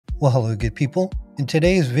Well, hello good people. In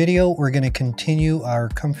today's video, we're going to continue our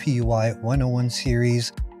Comfyui 101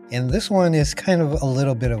 series, and this one is kind of a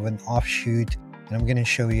little bit of an offshoot, and I'm going to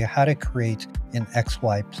show you how to create an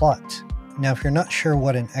XY plot. Now, if you're not sure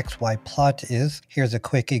what an XY plot is, here's a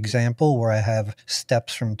quick example where I have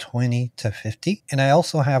steps from 20 to 50. And I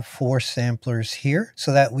also have 4 samplers here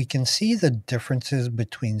so that we can see the differences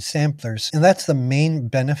between samplers. And that's the main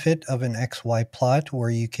benefit of an XY plot, where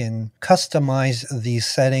you can customize these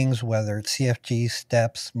settings, whether it's CFG,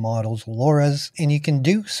 steps, models, Loras, and you can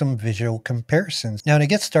do some visual comparisons. Now, to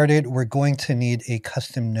get started, we're going to need a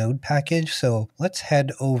custom node package. So let's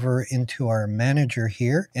head over into our manager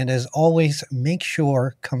here. And as always, make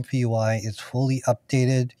sure Comfyui is fully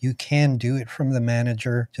updated. You can do it from the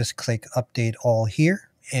manager. Just click Update All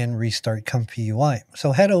here and restart Comfyui.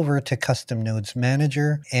 So head over to Custom Nodes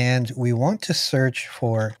Manager, and we want to search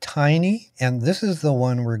for Tiny, and this is the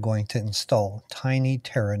one we're going to install,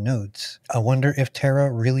 TinyTerraNodes. I wonder if Terra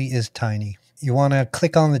really is tiny. You want to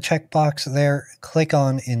click on the checkbox there, click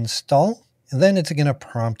on Install, and then it's going to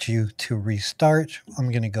prompt you to restart.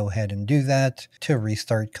 I'm going to go ahead and do that to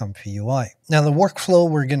restart Comfyui. Now, the workflow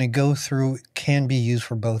we're going to go through can be used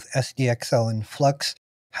for both SDXL and Flux.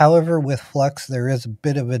 However, with Flux, there is a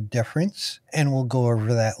bit of a difference, and we'll go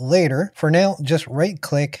over that later. For now, just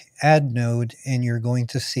right-click, Add Node, and you're going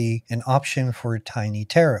to see an option for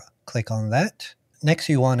TinyTerra. Click on that. Next,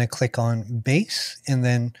 you want to click on Base, and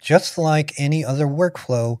then just like any other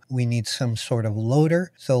workflow, we need some sort of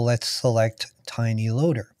loader. So let's select Tiny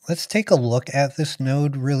Loader. Let's take a look at this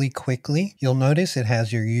node really quickly. You'll notice it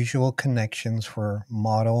has your usual connections for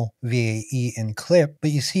model, VAE, and clip, but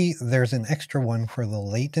you see there's an extra one for the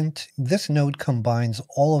latent. This node combines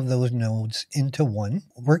all of those nodes into one.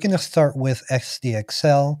 We're going to start with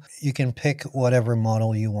SDXL. You can pick whatever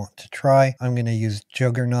model you want to try. I'm going to use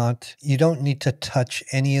Juggernaut. You don't need to touch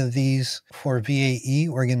any of these. For VAE,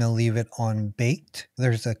 we're going to leave it on baked.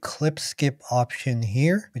 There's a clip skip option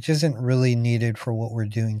here, which isn't really needed for what we're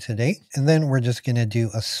doing today. And then we're just going to do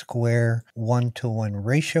a square 1-to-1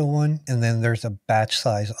 ratio one, and then there's a batch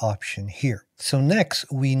size option here. So next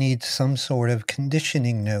we need some sort of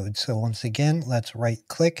conditioning node. So once again, let's right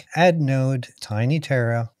click, add node,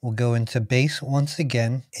 TinyTerra. We'll go into base once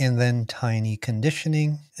again, and then tiny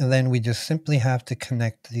conditioning. And then we just simply have to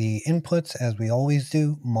connect the inputs as we always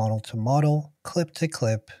do, model to model, clip to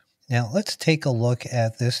clip. Now let's take a look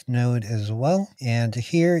at this node as well. And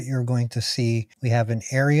here you're going to see we have an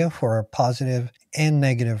area for our positive and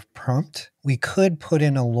negative prompt. We could put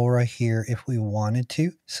in a Lora here if we wanted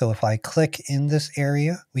to. So if I click in this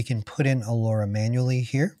area, we can put in a Lora manually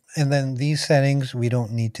here. And then these settings, we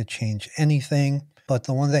don't need to change anything. But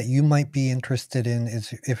the one that you might be interested in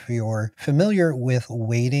is if you're familiar with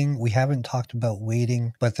weighting. We haven't talked about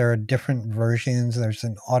weighting, but there are different versions. There's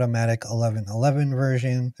an automatic 1111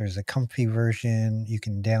 version. There's a comfy version. You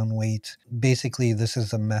can downweight. Basically, this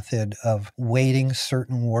is a method of weighting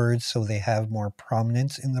certain words so they have more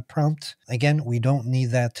prominence in the prompt. Again, we don't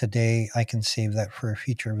need that today. I can save that for a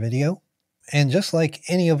future video. And just like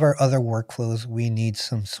any of our other workflows, we need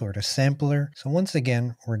some sort of sampler. So once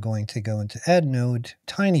again, we're going to go into Add Node,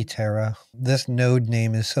 TinyTerra. This node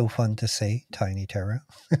name is so fun to say, TinyTerra.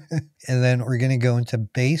 And then we're going to go into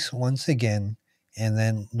Base once again, and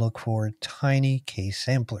then look for Tiny K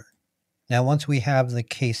Sampler. Now, once we have the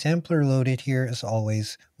K Sampler loaded here, as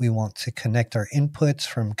always, we want to connect our inputs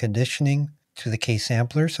from conditioning to the K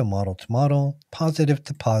sampler, so model to model, positive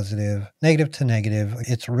to positive, negative to negative.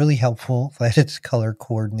 It's really helpful that it's color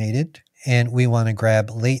coordinated. And we want to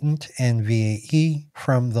grab latent and VAE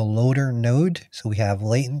from the loader node. So we have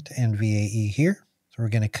latent and VAE here. So we're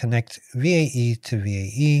going to connect VAE to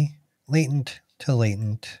VAE, latent to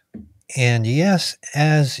latent. And yes,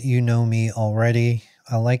 as you know me already,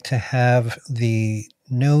 I like to have the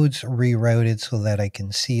nodes rerouted so that I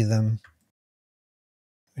can see them.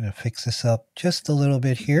 I'm going to fix this up just a little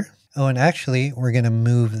bit here. Oh, and actually, we're going to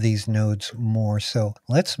move these nodes more. So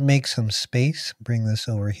let's make some space. Bring this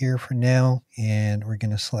over here for now. And we're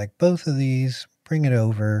going to select both of these, bring it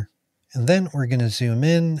over. And then we're going to zoom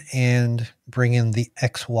in and bring in the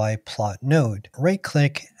XY plot node. Right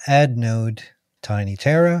click, add node,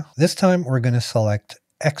 TinyTerra. This time we're going to select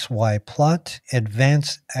XY plot,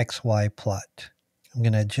 advanced XY plot. I'm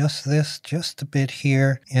going to adjust this just a bit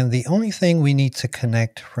here. And the only thing we need to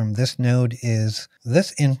connect from this node is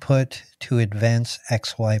this input to advance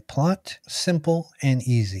XY plot. Simple and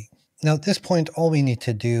easy. Now at this point, all we need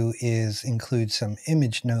to do is include some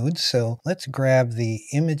image nodes. So let's grab the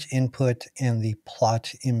image input and the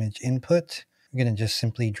plot image input. We're going to just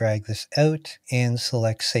simply drag this out and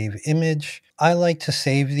select Save Image. I like to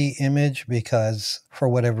save the image because for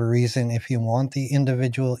whatever reason, if you want the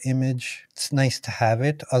individual image, it's nice to have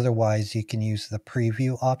it. Otherwise, you can use the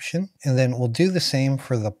preview option. And then we'll do the same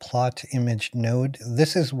for the plot image node.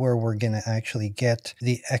 This is where we're going to actually get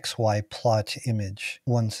the XY plot image.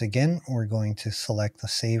 Once again, we're going to select the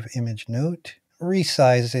Save Image node,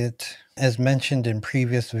 resize it. As mentioned in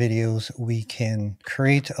previous videos, we can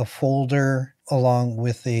create a folder along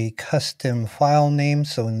with a custom file name.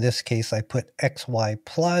 So in this case, I put XY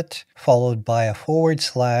Plot followed by a /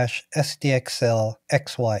 SDXL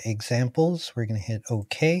XY examples. We're going to hit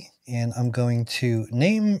OK. And I'm going to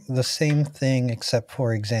name the same thing except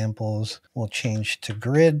for examples. We'll change to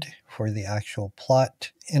grid for the actual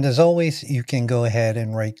plot. And as always, you can go ahead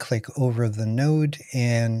and right click over the node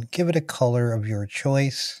and give it a color of your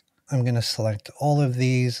choice. I'm going to select all of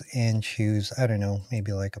these and choose, I don't know,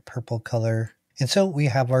 maybe like a purple color. And so we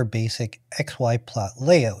have our basic XY plot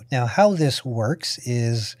layout. Now how this works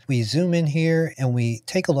is we zoom in here and we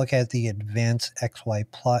take a look at the advanced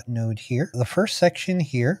XY plot node here. The first section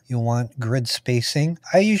here, you want grid spacing.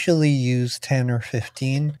 I usually use 10 or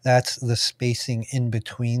 15. That's the spacing in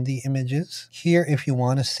between the images. Here, if you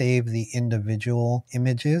want to save the individual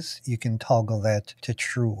images, you can toggle that to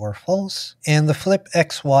true or false. And the flip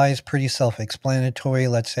XY is pretty self-explanatory.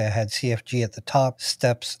 Let's say I had CFG at the top,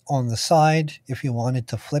 steps on the side. If you wanted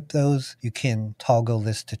to flip those, you can toggle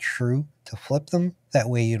this to true to flip them. That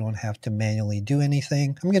way you don't have to manually do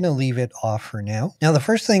anything. I'm going to leave it off for now. Now the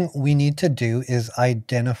first thing we need to do is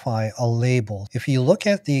identify a label. If you look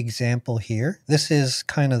at the example here, this is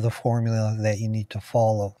kind of the formula that you need to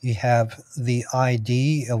follow. You have the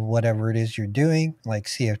ID of whatever it is you're doing, like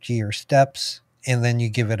CFG or steps, and then you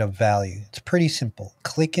give it a value. It's pretty simple.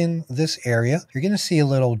 Click in this area. You're going to see a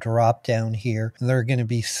little drop down here. There are going to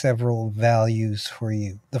be several values for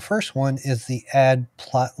you. The first one is the add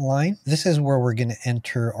plot line. This is where we're going to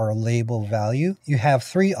enter our label value. You have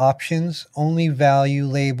three options: only value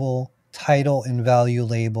label, title and value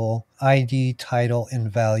label, ID, title,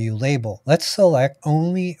 and value label. Let's select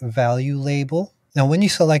only value label. Now, when you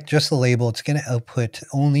select just the label, it's going to output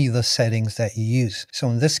only the settings that you use. So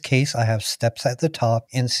in this case, I have steps at the top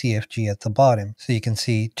and CFG at the bottom. So you can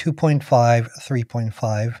see 2.5,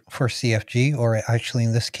 3.5 for CFG, or actually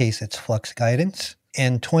in this case, it's flux guidance,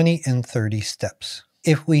 and 20 and 30 steps.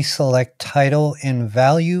 If we select title and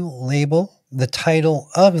value label, the title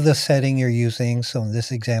of the setting you're using, so in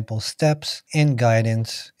this example, steps and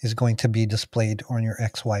guidance, is going to be displayed on your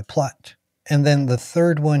XY plot. And then the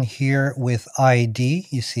third one here with ID,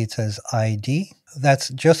 you see it says ID. That's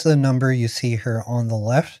just the number you see here on the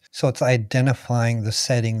left. So it's identifying the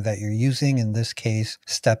setting that you're using. In this case,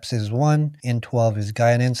 steps is 1 and 12 is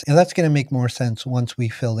guidance. And that's going to make more sense once we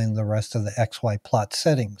fill in the rest of the XY plot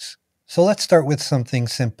settings. So let's start with something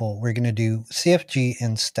simple. We're going to do CFG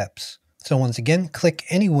and steps. So once again, click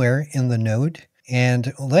anywhere in the node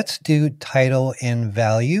and let's do title and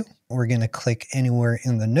value. We're going to click anywhere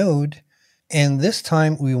in the node. And this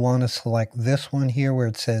time we want to select this one here where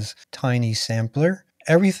it says Tiny Sampler.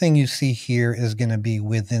 Everything you see here is going to be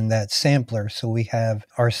within that sampler. So we have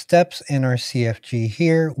our steps and our CFG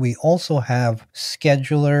here. We also have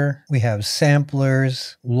scheduler, we have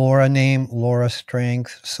samplers, Lora name, Lora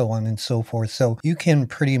strength, so on and so forth. So you can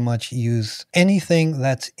pretty much use anything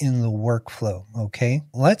that's in the workflow, okay?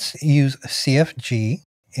 Let's use CFG.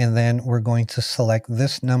 And then we're going to select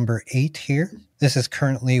this number 8 here. This is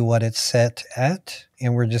currently what it's set at.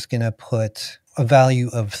 And we're just going to put a value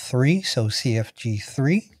of 3, so CFG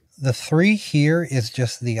 3. The 3 here is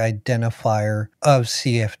just the identifier of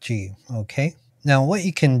CFG, okay? Now what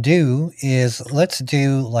you can do is, let's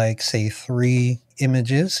do like say 3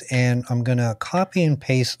 images, and I'm going to copy and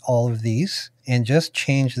paste all of these and just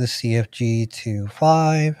change the CFG to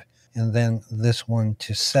 5 and then this one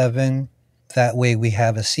to 7. That way we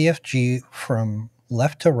have a CFG from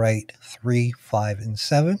left to right, 3, 5, and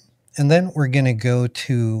 7. And then we're going to go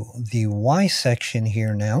to the Y section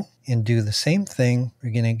here now and do the same thing.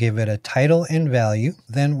 We're going to give it a title and value.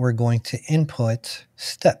 Then we're going to input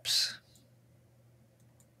steps.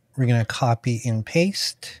 We're going to copy and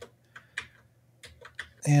paste.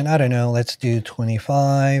 And I don't know, let's do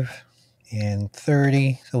 25 and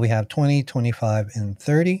 30. So we have 20, 25, and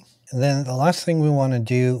 30. And then the last thing we want to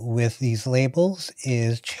do with these labels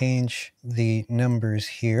is change the numbers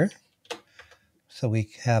here. So we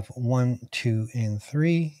have 1, 2, and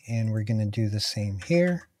 3, and we're going to do the same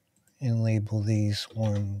here and label these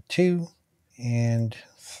 1, 2, and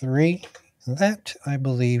 3. That, I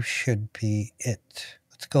believe, should be it.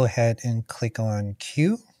 Let's go ahead and click on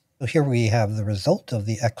Q. So here we have the result of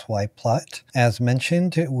the XY plot. As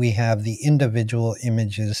mentioned, we have the individual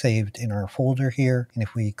images saved in our folder here. And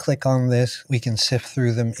if we click on this, we can sift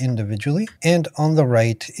through them individually. And on the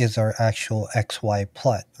right is our actual XY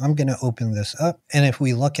plot. I'm going to open this up. And if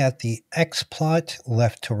we look at the X plot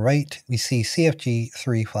left to right, we see CFG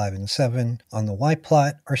 3, 5, and 7. On the Y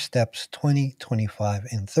plot are steps 20, 25,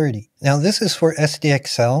 and 30. Now this is for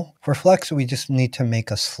SDXL. For Flux, we just need to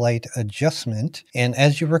make a slight adjustment. And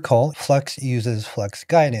as you recall, Flux uses Flux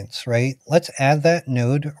guidance, right? Let's add that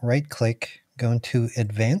node, right click, go into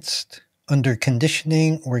Advanced. Under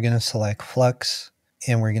Conditioning, we're going to select Flux,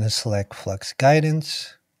 and we're going to select Flux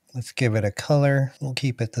guidance. Let's give it a color. We'll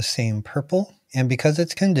keep it the same purple. And because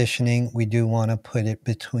it's conditioning, we do want to put it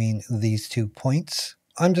between these 2 points.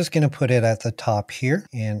 I'm just going to put it at the top here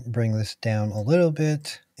and bring this down a little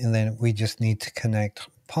bit. And then we just need to connect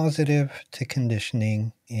positive to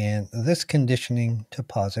conditioning and this conditioning to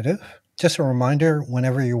positive. Just a reminder,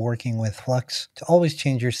 whenever you're working with Flux, to always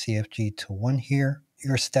change your CFG to 1 here.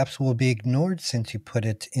 Your steps will be ignored since you put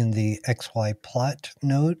it in the XY plot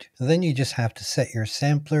node. Then you just have to set your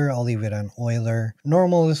sampler. I'll leave it on Euler.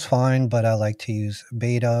 Normal is fine, but I like to use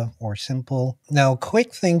beta or simple. Now,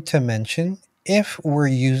 quick thing to mention, if we're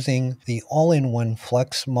using the all-in-one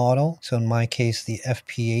Flux model, so in my case, the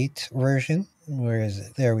FP8 version, where is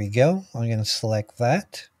it? There we go. I'm going to select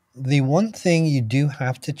that. The one thing you do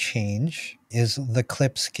have to change is the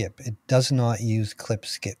clip skip. It does not use clip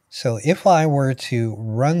skip. So if I were to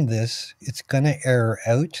run this, it's going to error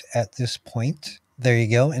out at this point. There you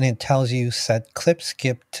go. And it tells you set clip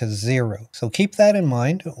skip to 0. So keep that in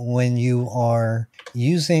mind when you are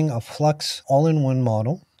using a Flux all-in-one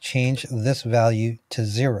model. Change this value to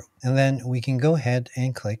 0. And then we can go ahead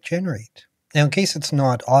and click generate. Now, in case it's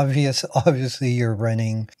not obvious, obviously you're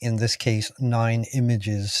running, in this case, 9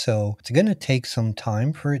 images. So it's going to take some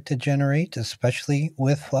time for it to generate, especially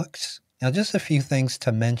with Flux. Now, just a few things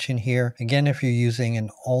to mention here. Again, if you're using an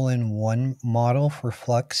all-in-one model for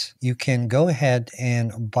Flux, you can go ahead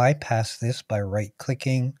and bypass this by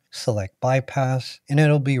right-clicking, select bypass, and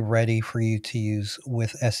it'll be ready for you to use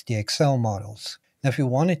with SDXL models. Now, if you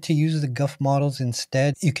wanted to use the GGUF models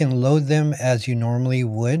instead, you can load them as you normally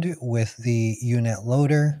would with the unit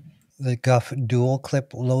loader, the GGUF dual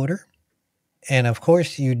clip loader. And of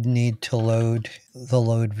course, you'd need to load the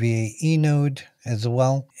load VAE node as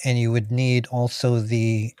well. And you would need also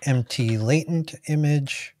the empty latent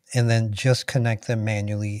image, and then just connect them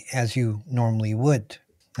manually as you normally would.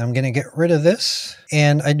 I'm going to get rid of this,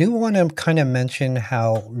 and I do want to kind of mention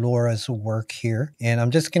how Lora's work here, and I'm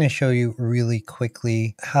just going to show you really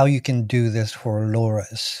quickly how you can do this for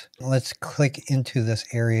Lora's. Let's click into this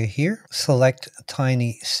area here, select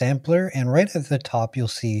Tiny Sampler, and right at the top you'll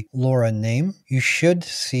see Lora name. You should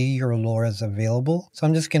see your Lora's available, so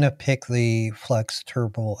I'm just going to pick the Flux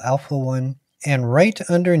Turbo Alpha one, and right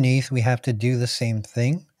underneath we have to do the same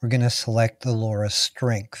thing. We're going to select the Lora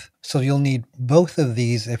strength. So you'll need both of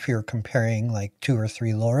these if you're comparing like 2 or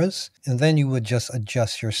 3 Loras. And then you would just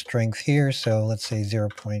adjust your strength here. So let's say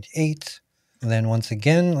 0.8. And then once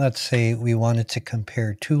again, let's say we wanted to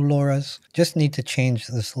compare 2 Loras. Just need to change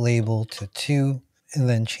this label to 2. And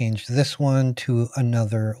then change this one to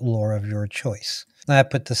another Lora of your choice. Now I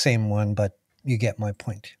put the same one, but you get my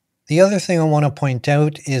point. The other thing I want to point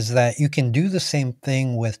out is that you can do the same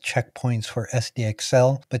thing with checkpoints for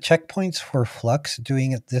SDXL, but checkpoints for Flux,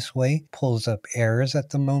 doing it this way, pulls up errors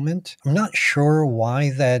at the moment. I'm not sure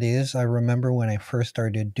why that is. I remember when I first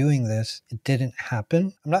started doing this, it didn't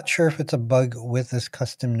happen. I'm not sure if it's a bug with this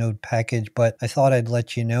custom node package, but I thought I'd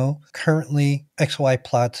let you know. Currently, XY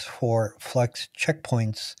plots for Flux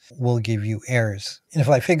checkpoints will give you errors. And if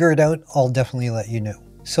I figure it out, I'll definitely let you know.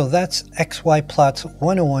 So that's XY Plots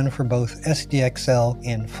 101 for both SDXL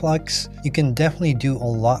and Flux. You can definitely do a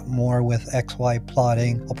lot more with XY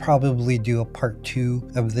plotting. I'll probably do a part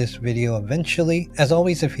 2 of this video eventually. As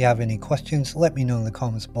always, if you have any questions, let me know in the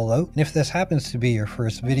comments below. And if this happens to be your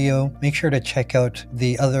first video, make sure to check out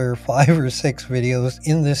the other 5 or 6 videos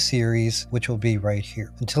in this series, which will be right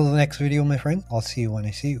here. Until the next video, my friend, I'll see you when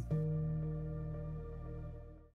I see you.